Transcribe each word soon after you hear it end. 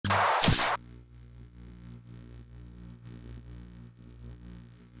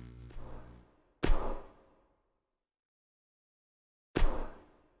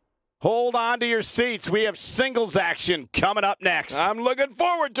Hold on to your seats. We have singles action coming up next. I'm looking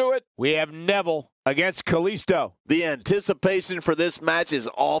forward to it. We have Neville against Kalisto. The anticipation for this match is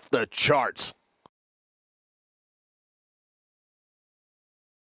off the charts.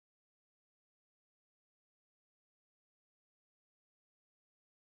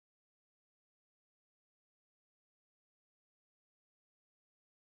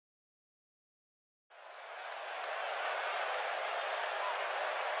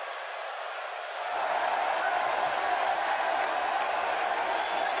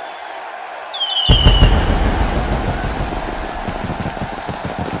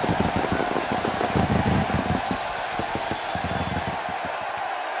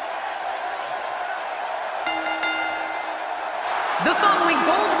 The following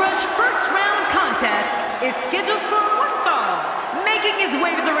Gold Rush first round contest is scheduled for one fall. Making his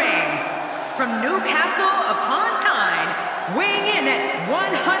way to the ring from Newcastle upon Tyne, weighing in at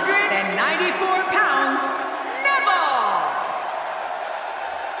 194 pounds, Neville.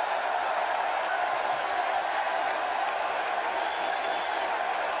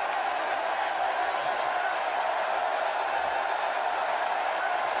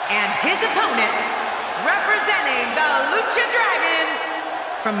 And his opponent, representing the Lucha Dragons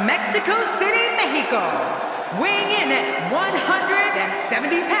from Mexico City, Mexico, weighing in at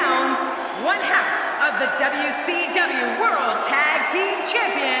 170 pounds, one half of the WCW World Tag Team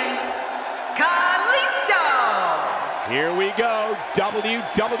Champions, Kalisto. Here we go.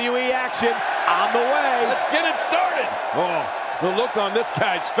 WWE action on the way. Let's get it started. Oh, the look on this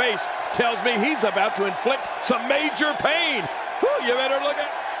guy's face tells me he's about to inflict some major pain. Whew, you better look at.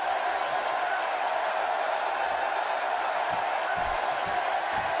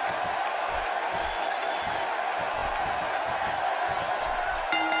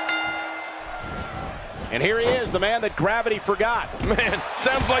 And here he is, the man that gravity forgot. Man,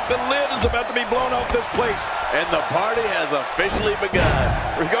 sounds like the lid is about to be blown off this place. And the party has officially begun.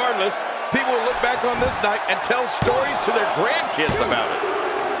 Regardless, people will look back on this night and tell stories to their grandkids about it.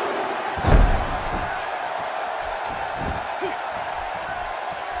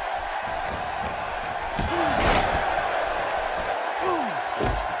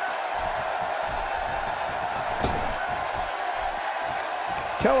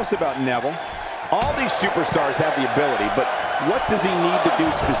 Tell us about Neville. All these superstars have the ability, but what does he need to do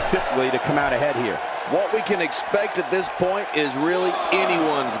specifically to come out ahead here? What we can expect at this point is really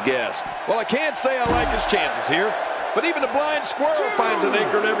anyone's guess. Well, I can't say I like his chances here, but even a blind squirrel finds an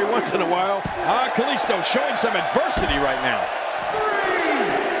acorn every once in a while. Kalisto showing some adversity right now.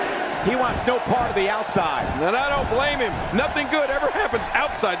 He wants no part of the outside. And I don't blame him. Nothing good ever happens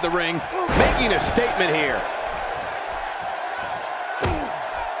outside the ring. Making a statement here.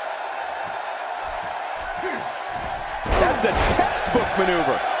 That's a textbook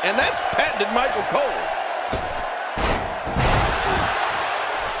maneuver. And that's patented Michael Cole.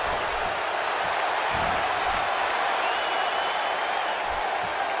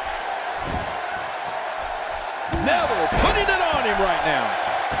 Neville putting it on him right now.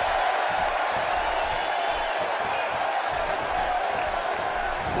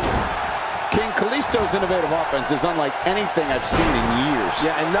 Kalisto's innovative offense is unlike anything I've seen in years.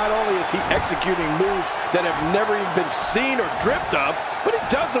 Yeah, and not only is he executing moves that have never even been seen or dreamt of, but he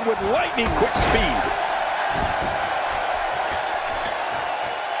does them with lightning quick speed.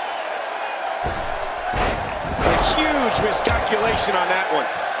 A huge miscalculation on that one.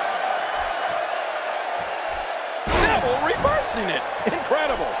 Neville reversing it.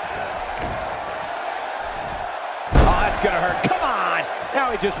 Incredible. Oh, that's going to hurt. Come on. Now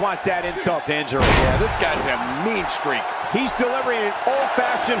he just wants that insult to injury. Yeah, this guy's a mean streak. He's delivering an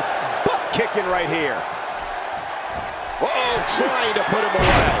old-fashioned butt kicking right here. Uh-oh, trying to put him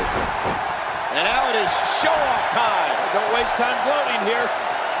away. And now it is show-off time. Don't waste time gloating here.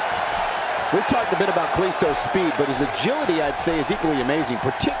 We've talked a bit about Kalisto's speed, but his agility, I'd say, is equally amazing,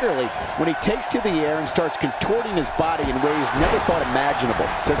 particularly when he takes to the air and starts contorting his body in ways never thought imaginable.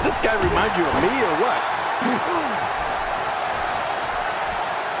 Does this guy remind you of me or what?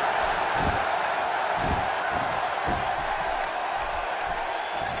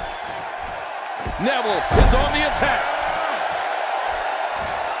 Neville is on the attack.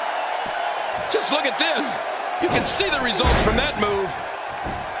 Just look at this. You can see the results from that move.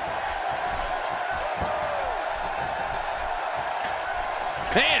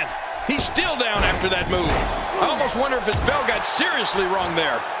 Man, he's still down after that move. I almost wonder if his bell got seriously wrong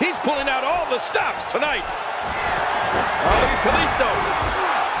there. He's pulling out all the stops tonight. Oh, look at Kalisto.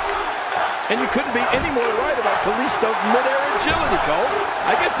 And you couldn't be any more right about Kalisto's mid-air agility, Cole.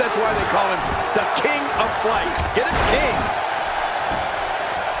 I guess that's why they call him the King of Flight. Get it, King.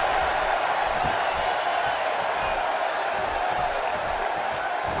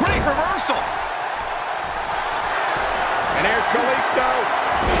 Kalisto.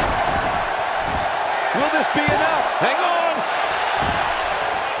 Will this be enough? Hang on.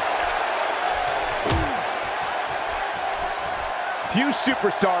 Few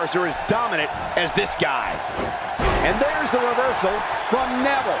superstars are as dominant as this guy. And there's the reversal from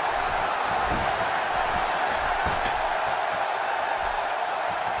Neville.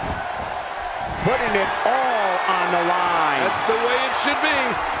 Putting it all on the line. That's the way it should be.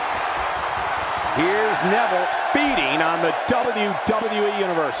 Here's Neville feeding on the WWE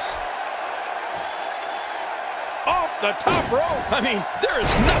Universe. Off the top rope. I mean, there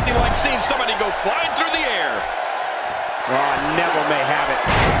is nothing like seeing somebody go flying through the air. Oh, Neville may have it.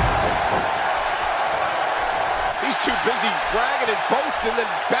 He's too busy bragging and boasting than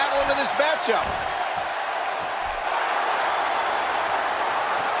battling in this matchup.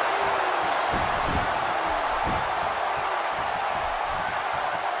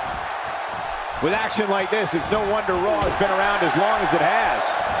 With action like this, it's no wonder Raw has been around as long as it has.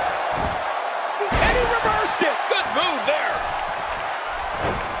 And he reversed it. Good move there.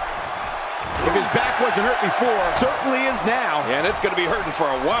 If his back wasn't hurt before, certainly is now. And it's going to be hurting for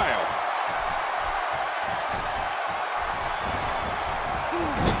a while.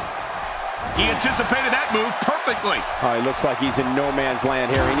 He anticipated that move perfectly. Oh, he looks like he's in no man's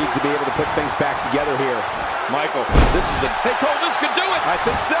land here. He needs to be able to put things back together here. Michael, this is a... Hey, Cole, this could do it. I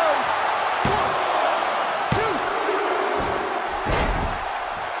think so.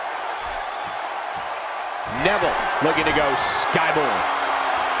 Neville looking to go skyboard.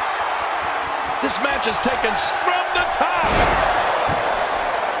 This match is taken from the top.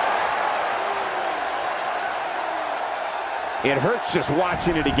 It hurts just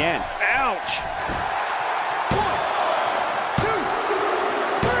watching it again. Ouch. 1, 2,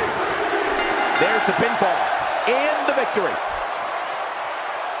 3. There's the pinfall and the victory.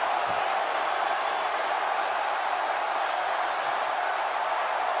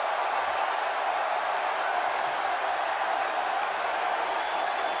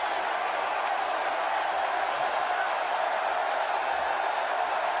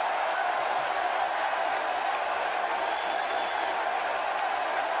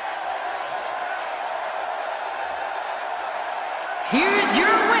 Here's your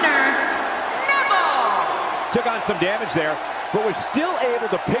winner, Neville. Took on some damage there, but was still able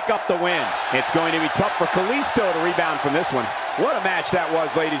to pick up the win. It's going to be tough for Kalisto to rebound from this one. What a match that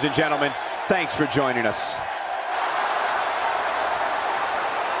was, ladies and gentlemen. Thanks for joining us.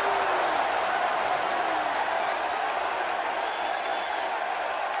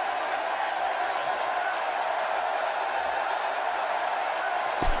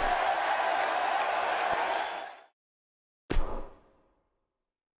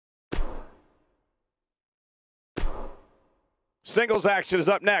 Singles action is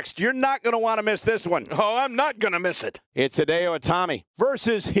up next. You're not going to want to miss this one. Oh, I'm not going to miss it. It's Hideo Itami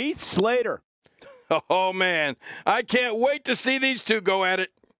versus Heath Slater. Oh, man. I can't wait to see these two go at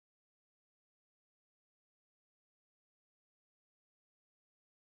it.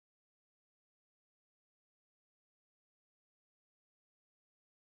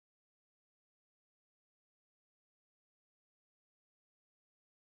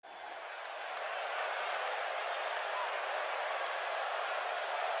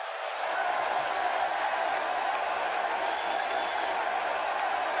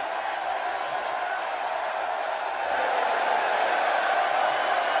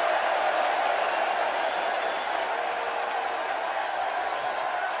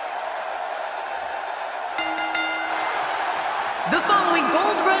 The following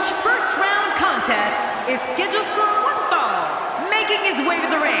Gold Rush first round contest is scheduled for one fall. Making his way to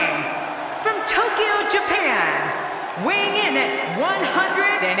the ring from Tokyo, Japan, weighing in at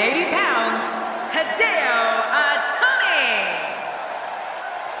 180 pounds, Hideo Itami.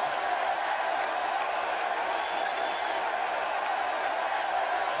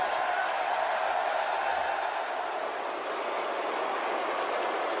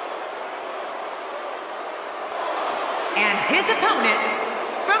 And his opponent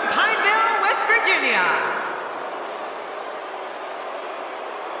from Pineville, West Virginia.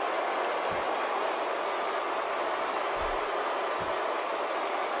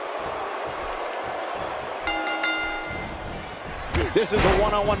 This is a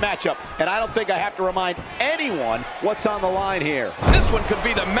one-on-one matchup, and I don't think I have to remind anyone what's on the line here. This one could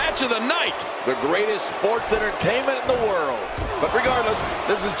be the match of the night. The greatest sports entertainment in the world. But regardless,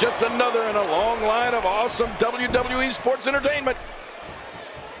 this is just another in a long line of awesome WWE sports entertainment.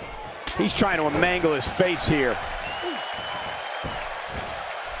 He's trying to mangle his face here.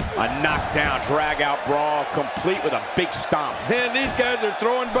 A knockdown, drag-out brawl, complete with a big stomp. And these guys are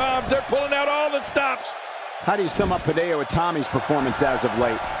throwing bombs. They're pulling out all the stops. How do you sum up Hideo Itami's performance as of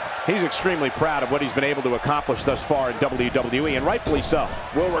late? He's extremely proud of what he's been able to accomplish thus far in WWE, and rightfully so.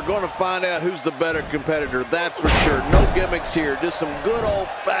 Well, we're going to find out who's the better competitor, that's for sure. No gimmicks here, just some good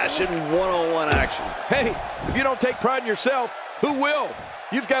old-fashioned one-on-one action. Hey, if you don't take pride in yourself, who will?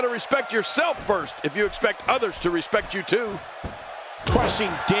 You've got to respect yourself first if you expect others to respect you too.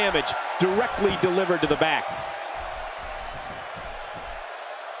 Crushing damage directly delivered to the back.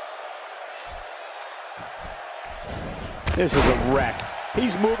 This is a wreck.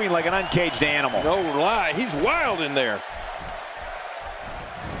 He's moving like an uncaged animal. No lie, he's wild in there.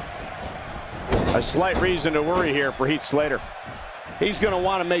 A slight reason to worry here for Heath Slater. He's going to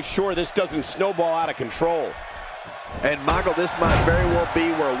want to make sure this doesn't snowball out of control. And Michael, this might very well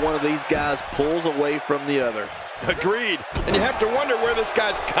be where one of these guys pulls away from the other. Agreed. And you have to wonder where this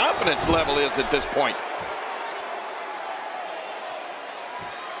guy's confidence level is at this point.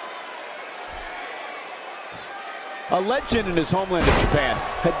 A legend in his homeland of Japan,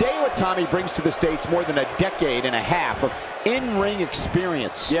 Hideo Itami brings to the States more than a decade and a half of in-ring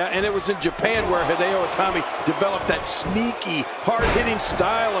experience. Yeah, and it was in Japan where Hideo Itami developed that sneaky, hard-hitting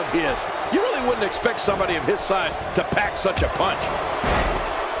style of his. You really wouldn't expect somebody of his size to pack such a punch.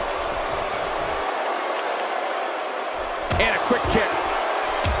 And a quick kick.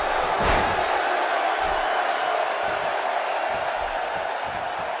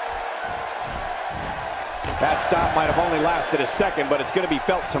 That stop might have only lasted a second, but it's going to be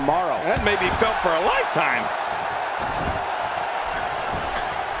felt tomorrow. That may be felt for a lifetime.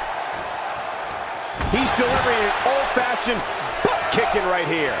 He's delivering an old-fashioned butt kicking right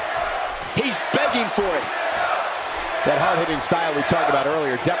here. He's begging for it. That hard-hitting style we talked about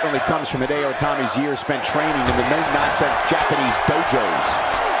earlier definitely comes from Hideo Itami's years spent training in the no-nonsense Japanese dojos.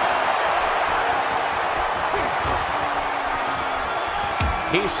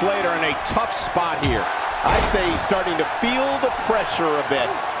 Heath Slater in a tough spot here. I'd say he's starting to feel the pressure a bit.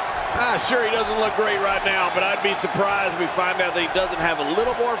 Sure, he doesn't look great right now, but I'd be surprised if we find out that he doesn't have a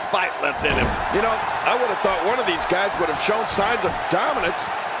little more fight left in him. You know, I would have thought one of these guys would have shown signs of dominance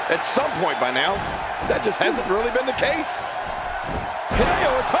at some point by now. That just hasn't really been the case. Hideo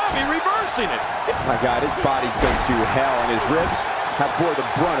Itami reversing it. My God, his body's been through hell, and his ribs have bore the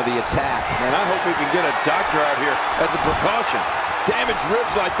brunt of the attack. Man, I hope we can get a doctor out here as a precaution. Damaged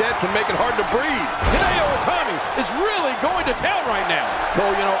ribs like that can make it hard to breathe. Hideo Itami is really going to town right now. Cole,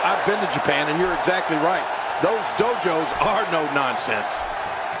 you know, I've been to Japan, and you're exactly right. Those dojos are no nonsense.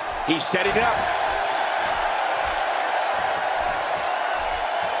 He's setting it up.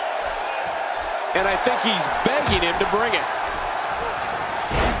 And I think he's begging him to bring it.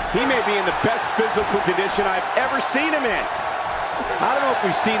 He may be in the best physical condition I've ever seen him in. I don't know if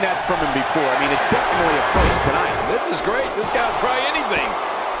we've seen that from him before. I mean, it's definitely a first tonight. This is great. This guy will try anything.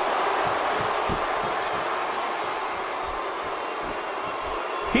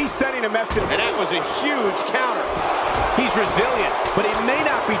 He's sending a message, and that was a huge counter. He's resilient, but he may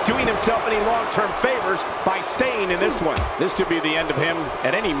not be doing himself any long-term favors by staying in this one. This could be the end of him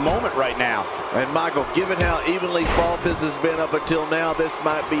at any moment right now. And Michael, given how evenly fought this has been up until now, this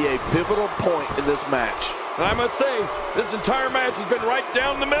might be a pivotal point in this match. And I must say, this entire match has been right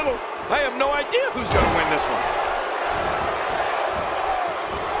down the middle. I have no idea who's going to win this one.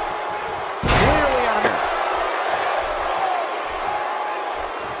 Clearly on him.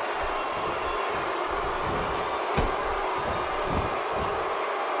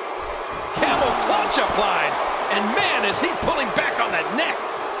 Camel clutch applied. And man, is he pulling back on that neck.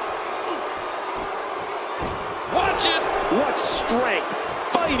 Watch it. What strength,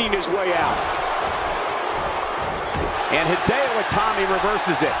 fighting his way out. And Hideo Itami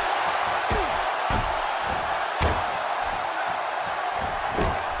reverses it.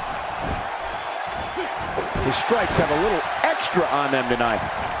 His strikes have a little extra on them tonight.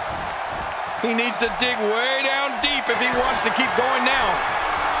 He needs to dig way down deep if he wants to keep going now.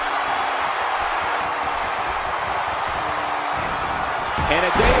 And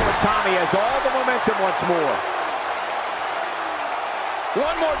Hideo Itami has all the momentum once more.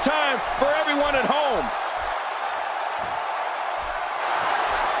 One more time for everyone at home.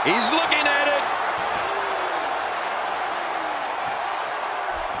 He's looking at it.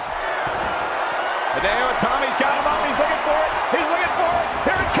 Hideo Itami's got him up. He's looking for it. He's looking for it.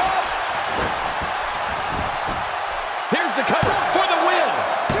 Here it comes. Here's the cover for the win.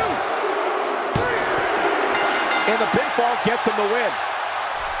 2, 3. And the pinfall gets him the win.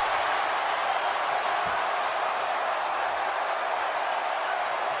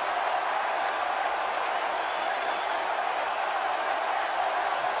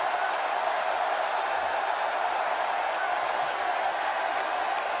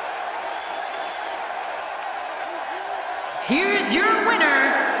 is your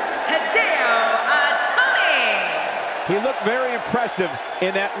winner, Hideo Itami. He looked very impressive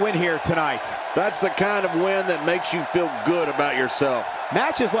in that win here tonight. That's the kind of win that makes you feel good about yourself.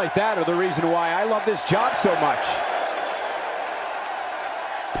 Matches like that are the reason why I love this job so much.